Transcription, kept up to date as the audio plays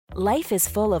Life is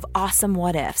full of awesome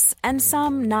what-ifs, and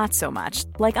some not so much,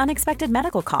 like unexpected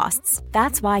medical costs.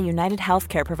 That's why United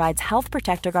Healthcare provides Health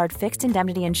Protector Guard fixed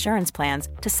indemnity insurance plans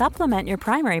to supplement your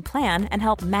primary plan and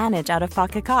help manage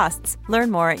out-of-pocket costs.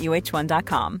 Learn more at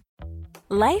uh1.com.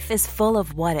 Life is full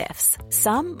of what-ifs,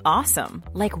 some awesome,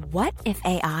 like what if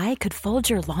AI could fold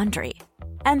your laundry?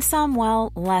 And some,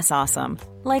 well, less awesome,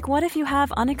 like what if you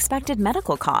have unexpected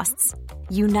medical costs?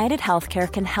 United Healthcare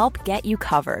can help get you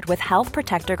covered with Health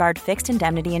Protector Guard fixed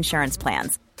indemnity insurance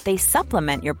plans. They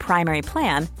supplement your primary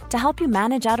plan to help you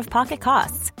manage out-of-pocket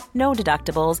costs. No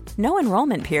deductibles, no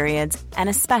enrollment periods, and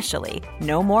especially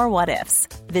no more what-ifs.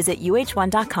 Visit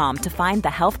uh1.com to find the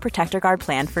Health Protector Guard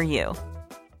plan for you.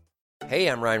 Hey,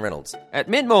 I'm Ryan Reynolds. At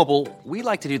Mint Mobile, we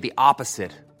like to do the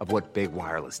opposite of what Big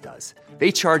Wireless does.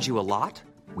 They charge you a lot.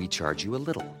 We charge you a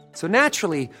little. So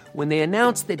naturally, when they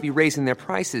announced they'd be raising their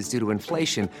prices due to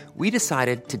inflation, we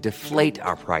decided to deflate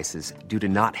our prices due to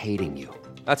not hating you.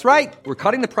 That's right. We're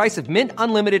cutting the price of Mint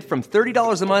Unlimited from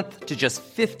 $30 a month to just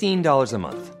 $15 a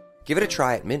month. Give it a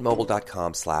try at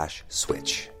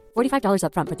mintmobile.com/switch. $45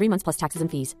 up front for 3 months plus taxes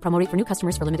and fees. Promo rate for new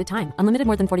customers for limited time. Unlimited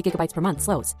more than 40 gigabytes per month.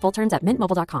 Slows full terms at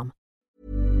mintmobile.com.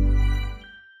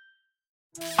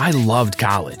 I loved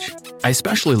college. I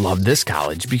especially loved this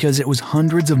college because it was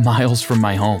hundreds of miles from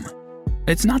my home.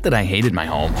 It's not that I hated my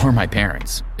home or my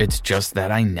parents. It's just that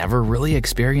I never really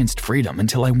experienced freedom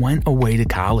until I went away to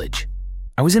college.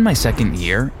 I was in my second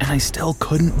year and I still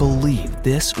couldn't believe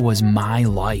this was my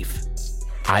life.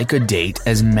 I could date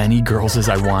as many girls as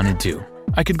I wanted to.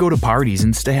 I could go to parties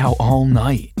and stay out all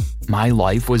night. My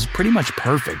life was pretty much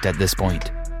perfect at this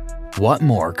point. What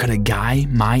more could a guy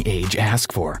my age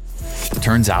ask for?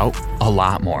 Turns out, a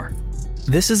lot more.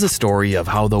 This is a story of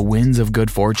how the winds of good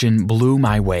fortune blew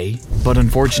my way, but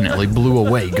unfortunately blew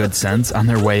away good sense on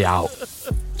their way out.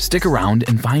 Stick around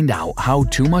and find out how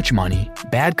too much money,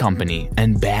 bad company,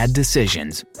 and bad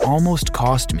decisions almost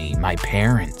cost me my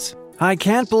parents. I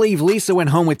can't believe Lisa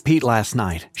went home with Pete last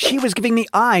night. She was giving me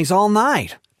eyes all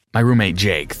night. My roommate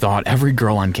Jake thought every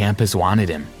girl on campus wanted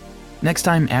him. Next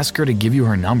time, ask her to give you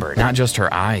her number, not just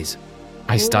her eyes.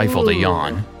 I stifled a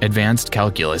yawn. Advanced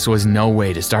calculus was no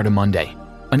way to start a Monday.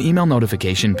 An email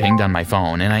notification pinged on my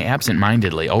phone and I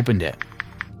absent-mindedly opened it.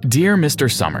 Dear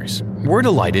Mr. Summers, we're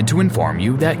delighted to inform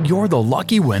you that you're the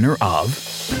lucky winner of...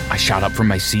 I shot up from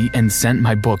my seat and sent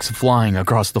my books flying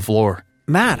across the floor.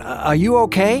 Matt, are you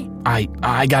okay? I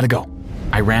gotta go.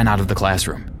 I ran out of the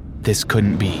classroom. This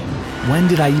couldn't be. When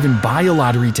did I even buy a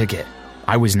lottery ticket?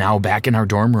 I was now back in our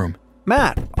dorm room.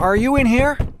 Matt, are you in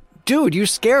here? Dude, you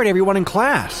scared everyone in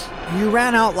class. You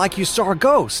ran out like you saw a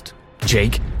ghost.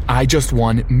 Jake, I just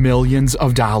won millions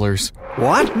of dollars.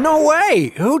 What? No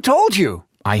way! Who told you?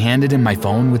 I handed him my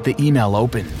phone with the email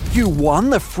open. You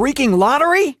won the freaking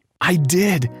lottery? I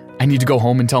did. I need to go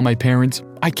home and tell my parents.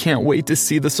 I can't wait to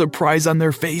see the surprise on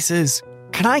their faces.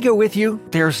 Can I go with you?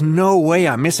 There's no way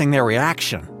I'm missing their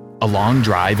reaction. A long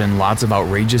drive and lots of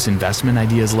outrageous investment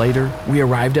ideas later, we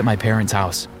arrived at my parents'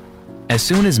 house. As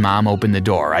soon as Mom opened the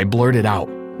door, I blurted out,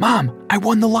 Mom, I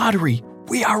won the lottery.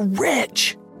 We are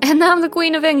rich. And I'm the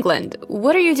Queen of England.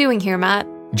 What are you doing here, Matt?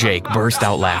 Jake burst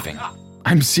out laughing.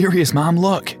 I'm serious, Mom,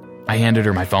 look. I handed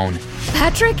her my phone.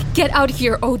 Patrick, get out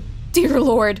here, oh dear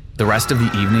Lord. The rest of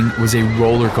the evening was a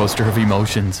roller coaster of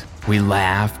emotions. We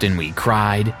laughed and we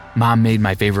cried. Mom made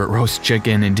my favorite roast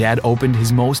chicken and Dad opened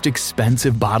his most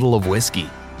expensive bottle of whiskey.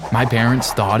 My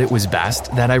parents thought it was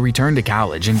best that I return to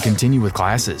college and continue with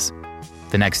classes.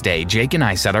 The next day, Jake and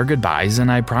I said our goodbyes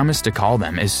and I promised to call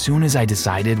them as soon as I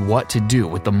decided what to do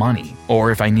with the money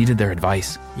or if I needed their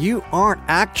advice. You aren't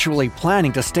actually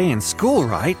planning to stay in school,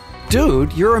 right?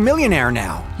 Dude, you're a millionaire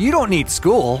now. You don't need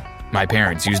school. My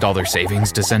parents used all their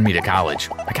savings to send me to college.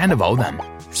 I kind of owe them.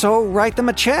 So write them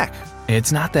a check.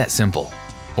 It's not that simple.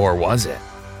 Or was it?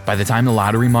 By the time the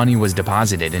lottery money was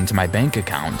deposited into my bank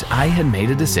account, I had made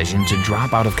a decision to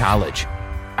drop out of college.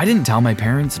 I didn't tell my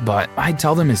parents, but I'd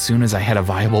tell them as soon as I had a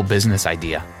viable business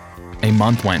idea. A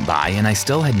month went by and I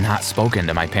still had not spoken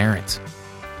to my parents.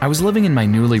 I was living in my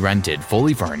newly rented,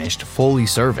 fully furnished, fully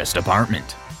serviced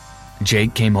apartment.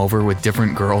 Jake came over with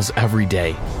different girls every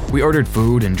day. We ordered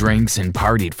food and drinks and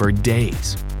partied for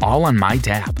days, all on my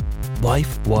tab.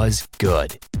 Life was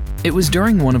good. It was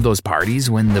during one of those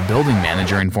parties when the building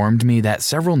manager informed me that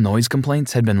several noise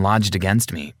complaints had been lodged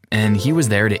against me, and he was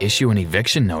there to issue an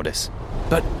eviction notice.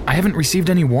 But I haven't received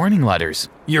any warning letters.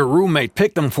 Your roommate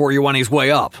picked them for you on his way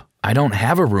up. I don't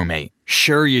have a roommate.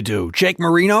 Sure you do. Jake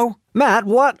Marino? Matt,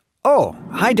 what? Oh,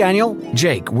 hi, Daniel.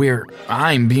 Jake,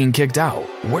 I'm being kicked out.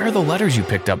 Where are the letters you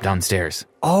picked up downstairs?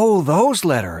 Oh, those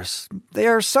letters.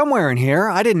 They're somewhere in here.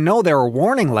 I didn't know there were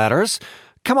warning letters.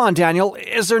 Come on, Daniel,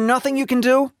 is there nothing you can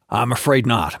do? I'm afraid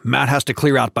not. Matt has to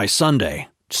clear out by Sunday.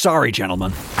 Sorry,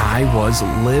 gentlemen. I was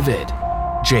livid.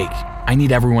 Jake, I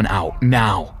need everyone out,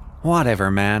 now. Whatever,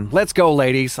 man. Let's go,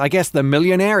 ladies. I guess the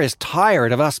millionaire is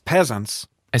tired of us peasants.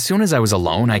 As soon as I was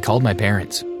alone, I called my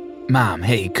parents. Mom,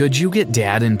 hey, could you get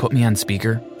Dad and put me on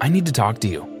speaker? I need to talk to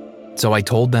you. So I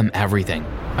told them everything.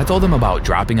 I told them about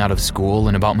dropping out of school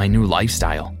and about my new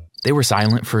lifestyle. They were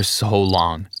silent for so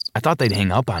long. I thought they'd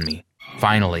hang up on me.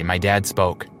 Finally, my dad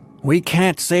spoke. We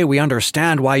can't say we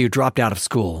understand why you dropped out of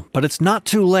school, but it's not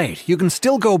too late. You can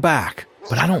still go back.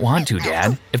 But I don't want to,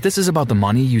 Dad. If this is about the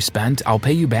money you spent, I'll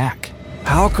pay you back.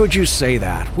 How could you say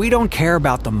that? We don't care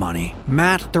about the money.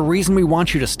 Matt, the reason we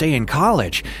want you to stay in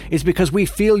college is because we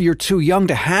feel you're too young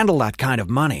to handle that kind of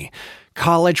money.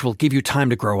 College will give you time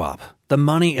to grow up. The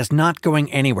money is not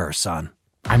going anywhere, son.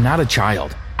 I'm not a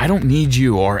child. I don't need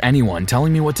you or anyone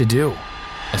telling me what to do.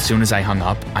 As soon as I hung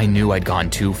up, I knew I'd gone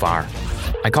too far.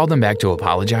 I called them back to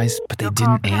apologize, but they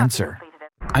didn't answer.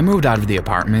 I moved out of the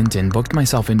apartment and booked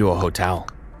myself into a hotel.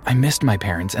 I missed my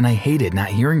parents and I hated not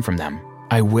hearing from them.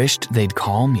 I wished they'd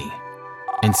call me.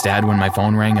 Instead, when my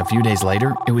phone rang a few days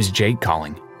later, it was Jake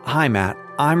calling. Hi, Matt.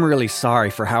 I'm really sorry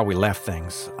for how we left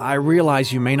things. I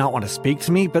realize you may not want to speak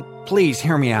to me, but please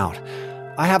hear me out.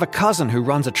 I have a cousin who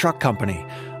runs a truck company.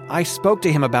 I spoke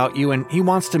to him about you and he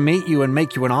wants to meet you and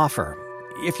make you an offer.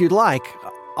 If you'd like,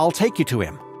 I'll take you to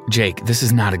him. Jake, this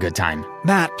is not a good time.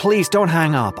 Matt, please don't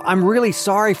hang up. I'm really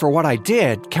sorry for what I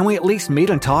did. Can we at least meet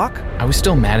and talk? I was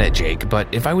still mad at Jake, but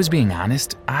if I was being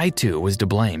honest, I too was to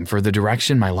blame for the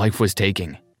direction my life was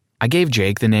taking. I gave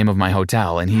Jake the name of my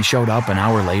hotel and he showed up an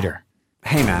hour later.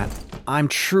 Hey, Matt. I'm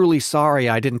truly sorry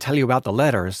I didn't tell you about the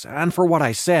letters and for what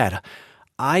I said.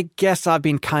 I guess I've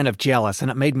been kind of jealous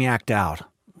and it made me act out.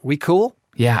 We cool?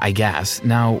 Yeah, I guess.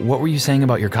 Now, what were you saying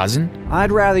about your cousin?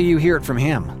 I'd rather you hear it from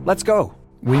him. Let's go.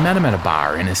 We met him at a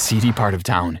bar in a seedy part of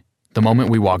town. The moment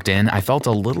we walked in, I felt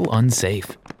a little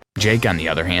unsafe. Jake, on the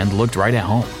other hand, looked right at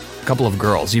home. A couple of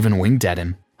girls even winked at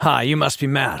him. Hi, you must be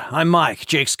Matt. I'm Mike,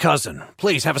 Jake's cousin.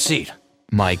 Please have a seat.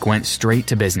 Mike went straight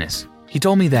to business. He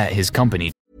told me that his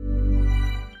company...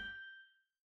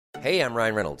 Hey, I'm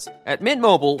Ryan Reynolds. At Mint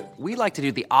Mobile, we like to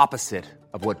do the opposite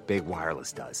of what Big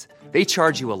Wireless does. They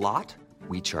charge you a lot.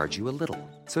 We charge you a little.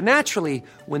 So naturally,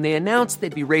 when they announced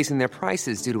they'd be raising their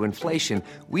prices due to inflation,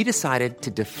 we decided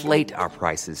to deflate our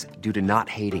prices due to not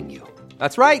hating you.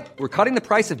 That's right. We're cutting the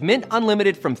price of Mint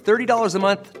Unlimited from $30 a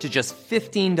month to just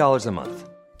 $15 a month.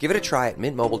 Give it a try at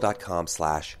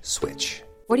mintmobile.com/switch.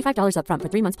 $45 up front for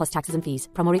 3 months plus taxes and fees.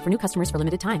 Promo rate for new customers for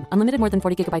limited time. Unlimited more than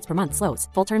 40 gigabytes per month. Slows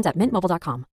full terms at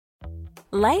mintmobile.com.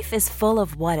 Life is full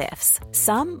of what-ifs.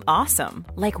 Some awesome,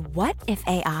 like what if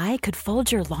AI could fold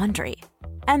your laundry?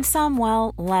 And some,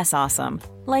 well, less awesome,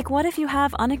 like what if you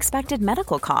have unexpected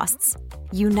medical costs?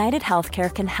 United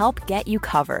Healthcare can help get you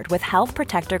covered with Health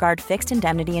Protector Guard fixed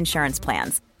indemnity insurance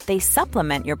plans. They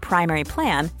supplement your primary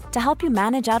plan to help you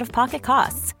manage out-of-pocket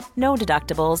costs. No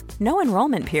deductibles, no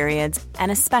enrollment periods,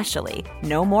 and especially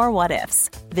no more what-ifs.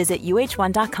 Visit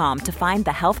uh1.com to find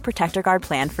the Health Protector Guard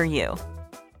plan for you.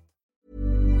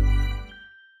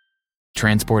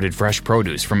 Transported fresh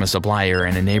produce from a supplier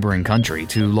in a neighboring country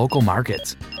to local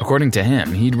markets. According to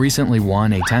him, he'd recently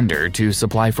won a tender to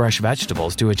supply fresh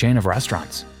vegetables to a chain of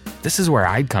restaurants. This is where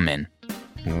I'd come in.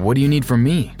 What do you need from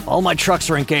me? All my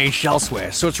trucks are engaged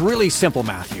elsewhere, so it's really simple,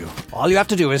 Matthew. All you have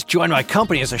to do is join my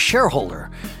company as a shareholder.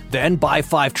 Then buy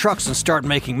 5 trucks and start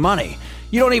making money.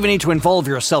 You don't even need to involve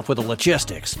yourself with the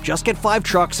logistics. Just get 5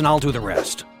 trucks and I'll do the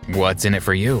rest. What's in it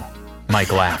for you?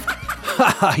 Mike laughed.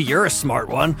 Haha, you're a smart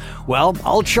one. Well,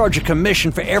 I'll charge a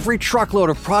commission for every truckload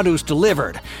of produce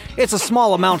delivered. It's a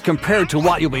small amount compared to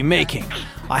what you'll be making.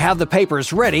 I have the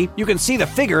papers ready. You can see the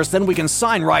figures, then we can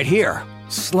sign right here.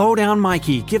 Slow down,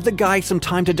 Mikey. Give the guy some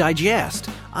time to digest.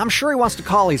 I'm sure he wants to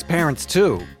call his parents,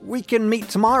 too. We can meet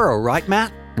tomorrow, right,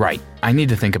 Matt? Right. I need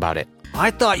to think about it.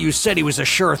 I thought you said he was a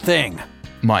sure thing.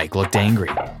 Mike looked angry.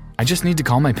 I just need to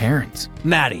call my parents.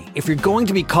 Maddie, if you're going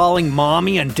to be calling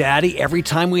mommy and daddy every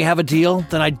time we have a deal,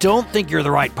 then I don't think you're the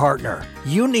right partner.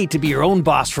 You need to be your own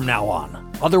boss from now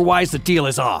on. Otherwise, the deal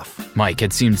is off. Mike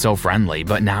had seemed so friendly,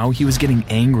 but now he was getting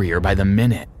angrier by the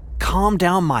minute. Calm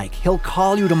down, Mike. He'll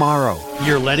call you tomorrow.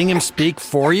 You're letting him speak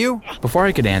for you? Before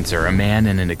I could answer, a man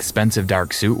in an expensive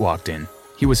dark suit walked in.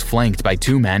 He was flanked by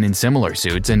 2 men in similar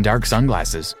suits and dark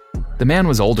sunglasses. The man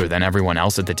was older than everyone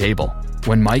else at the table.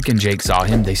 When Mike and Jake saw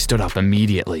him, they stood up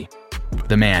immediately.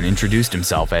 The man introduced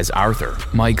himself as Arthur,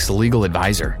 Mike's legal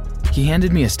advisor. He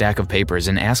handed me a stack of papers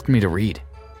and asked me to read.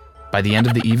 By the end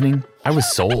of the evening, I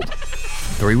was sold.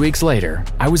 3 weeks later,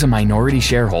 I was a minority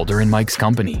shareholder in Mike's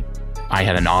company. I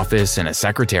had an office and a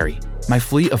secretary. My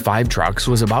fleet of 5 trucks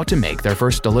was about to make their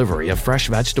first delivery of fresh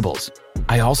vegetables.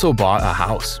 I also bought a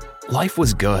house. Life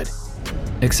was good.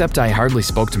 Except I hardly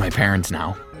spoke to my parents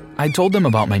now. I told them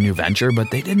about my new venture,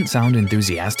 but they didn't sound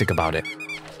enthusiastic about it.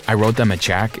 I wrote them a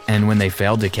check, and when they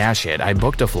failed to cash it, I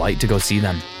booked a flight to go see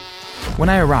them. When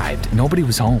I arrived, nobody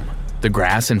was home. The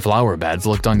grass and flower beds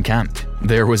looked unkempt.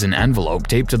 There was an envelope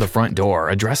taped to the front door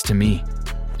addressed to me.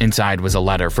 Inside was a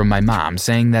letter from my mom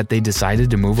saying that they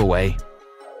decided to move away.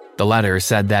 The letter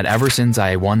said that ever since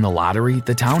I won the lottery,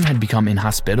 the town had become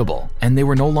inhospitable, and they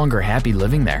were no longer happy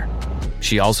living there.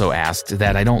 She also asked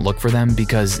that I don't look for them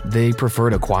because they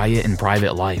preferred a quiet and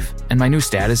private life, and my new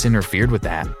status interfered with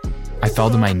that. I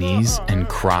fell to my knees and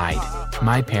cried.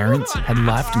 My parents had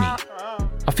left me.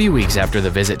 A few weeks after the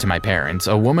visit to my parents,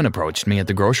 a woman approached me at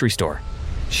the grocery store.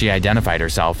 She identified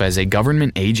herself as a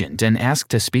government agent and asked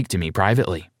to speak to me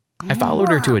privately. I followed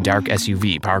her to a dark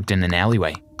SUV parked in an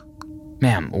alleyway.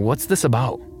 Ma'am, what's this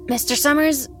about? Mr.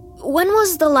 Summers, when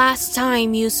was the last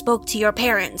time you spoke to your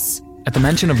parents? At the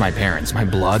mention of my parents, my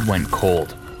blood went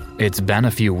cold. It's been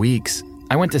a few weeks.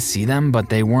 I went to see them, but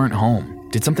they weren't home.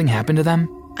 Did something happen to them?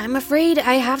 I'm afraid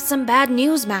I have some bad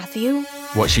news, Matthew.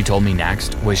 What she told me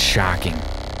next was shocking.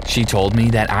 She told me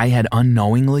that I had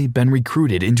unknowingly been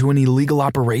recruited into an illegal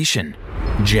operation.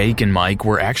 Jake and Mike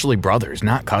were actually brothers,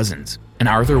 not cousins, and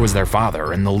Arthur was their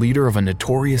father and the leader of a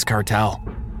notorious cartel.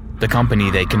 The company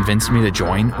they convinced me to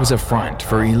join was a front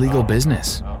for illegal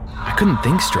business. I couldn't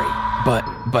think straight,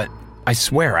 but I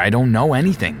swear I don't know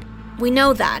anything. We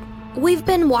know that. We've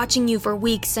been watching you for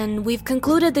weeks and we've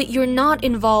concluded that you're not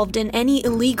involved in any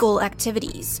illegal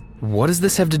activities. What does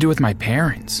this have to do with my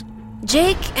parents?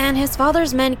 Jake and his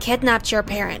father's men kidnapped your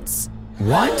parents.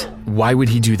 What? Why would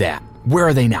he do that? Where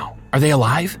are they now? Are they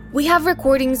alive? We have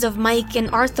recordings of Mike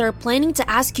and Arthur planning to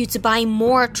ask you to buy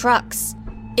more trucks.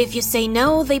 If you say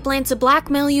no, they plan to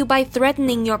blackmail you by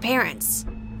threatening your parents.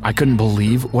 I couldn't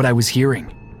believe what I was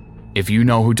hearing. If you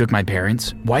know who took my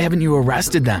parents, why haven't you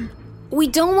arrested them? We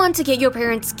don't want to get your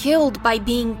parents killed by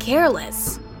being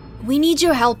careless. We need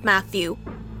your help, Matthew.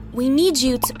 We need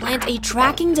you to plant a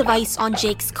tracking device on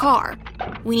Jake's car.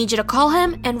 We need you to call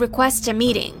him and request a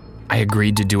meeting. I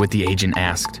agreed to do what the agent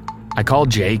asked. I called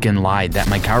Jake and lied that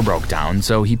my car broke down,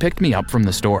 so he picked me up from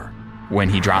the store. When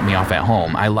he dropped me off at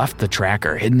home, I left the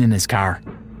tracker hidden in his car.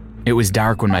 It was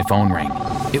dark when my phone rang.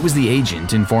 It was the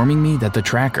agent informing me that the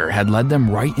tracker had led them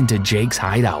right into Jake's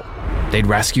hideout. They'd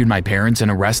rescued my parents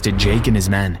and arrested Jake and his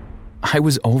men. I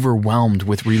was overwhelmed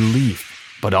with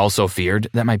relief, but also feared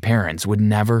that my parents would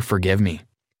never forgive me.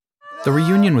 The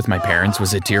reunion with my parents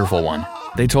was a tearful one.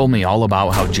 They told me all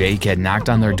about how Jake had knocked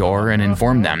on their door and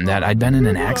informed them that I'd been in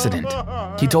an accident.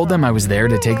 He told them I was there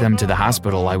to take them to the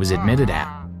hospital I was admitted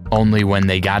at. Only when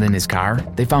they got in his car,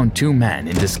 they found 2 men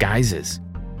in disguises.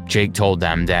 Jake told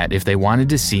them that if they wanted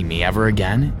to see me ever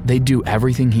again, they'd do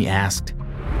everything he asked.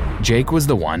 Jake was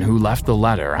the one who left the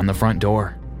letter on the front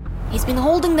door. He's been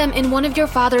holding them in one of your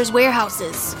father's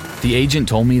warehouses. The agent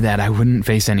told me that I wouldn't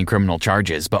face any criminal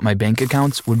charges, but my bank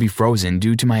accounts would be frozen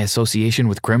due to my association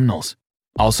with criminals.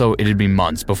 Also, it'd be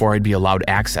months before I'd be allowed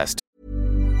access to.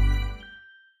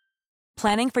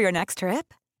 Planning for your next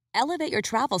trip? Elevate your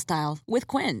travel style with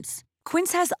Quince.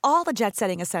 Quince has all the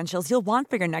jet-setting essentials you'll want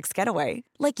for your next getaway,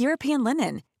 like European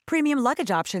linen, premium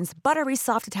luggage options, buttery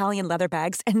soft Italian leather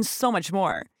bags, and so much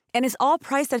more. And is all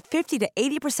priced at 50 to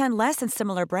 80% less than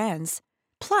similar brands.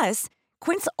 Plus,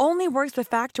 Quince only works with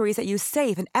factories that use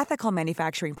safe and ethical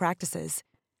manufacturing practices.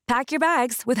 Pack your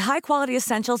bags with high-quality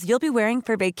essentials you'll be wearing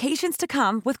for vacations to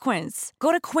come with Quince.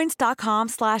 Go to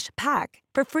quince.com/pack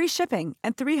for free shipping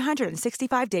and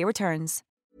 365-day returns.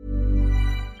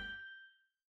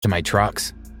 To my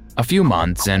trucks. A few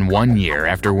months and 1 year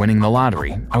after winning the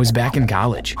lottery, I was back in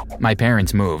college. My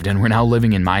parents moved and were now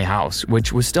living in my house,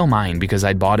 which was still mine because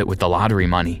I'd bought it with the lottery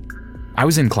money. I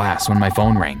was in class when my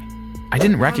phone rang. I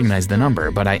didn't recognize the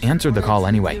number, but I answered the call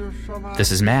anyway.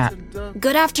 This is Matt.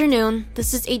 Good afternoon.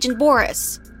 This is Agent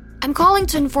Boris. I'm calling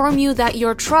to inform you that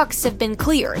your trucks have been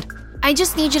cleared. I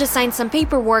just need you to sign some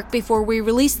paperwork before we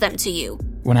release them to you.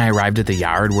 When I arrived at the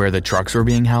yard where the trucks were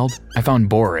being held, I found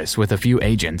Boris with a few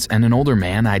agents and an older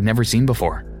man I'd never seen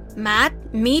before. Matt,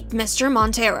 meet Mr.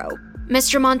 Montero.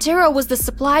 Mr. Montero was the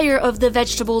supplier of the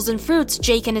vegetables and fruits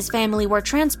Jake and his family were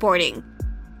transporting.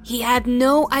 He had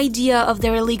no idea of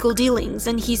their illegal dealings,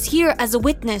 and he's here as a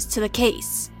witness to the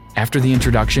case. After the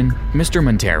introduction, Mr.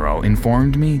 Montero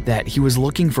informed me that he was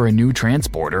looking for a new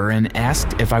transporter and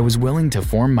asked if I was willing to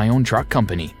form my own truck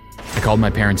company. I called my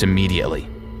parents immediately.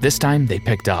 This time, they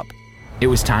picked up. It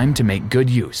was time to make good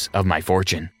use of my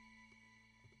fortune.